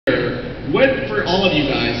What, for all of you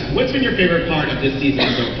guys, what's been your favorite part of this season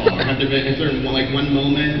so far? Is there like one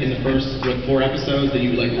moment in the first 4 episodes that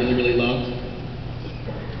you like really loved?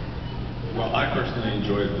 Well, I personally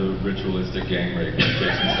enjoyed the ritualistic gang rape with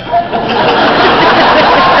Jason Statham.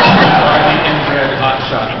 The inbred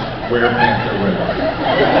hotshot wear panther wear.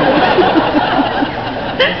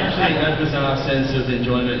 There's actually a bizarre sense of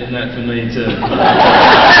enjoyment in that for me too.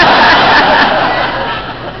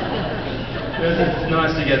 It's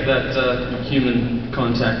nice to get that human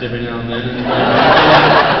contact every now and then.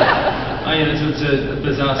 It's a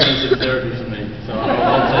bizarre sense of therapy for me, so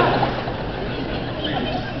I'll take it.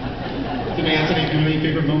 Anthony, do you have any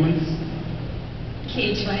favorite moments?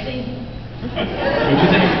 Cage fighting. What'd you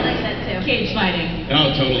say? I like that too. Cage fighting.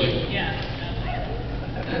 Oh, totally. Yeah.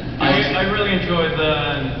 I really enjoyed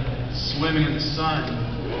the swimming in the sun.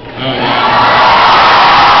 Oh, yeah.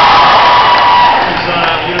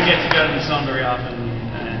 You don't get to go to the sun very often,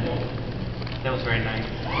 and that was very nice.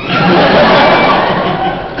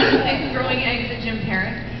 Like throwing eggs at Jim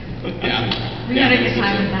Parrott. Yeah. We had a good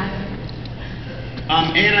time with that.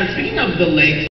 Anna, speaking of the lakes,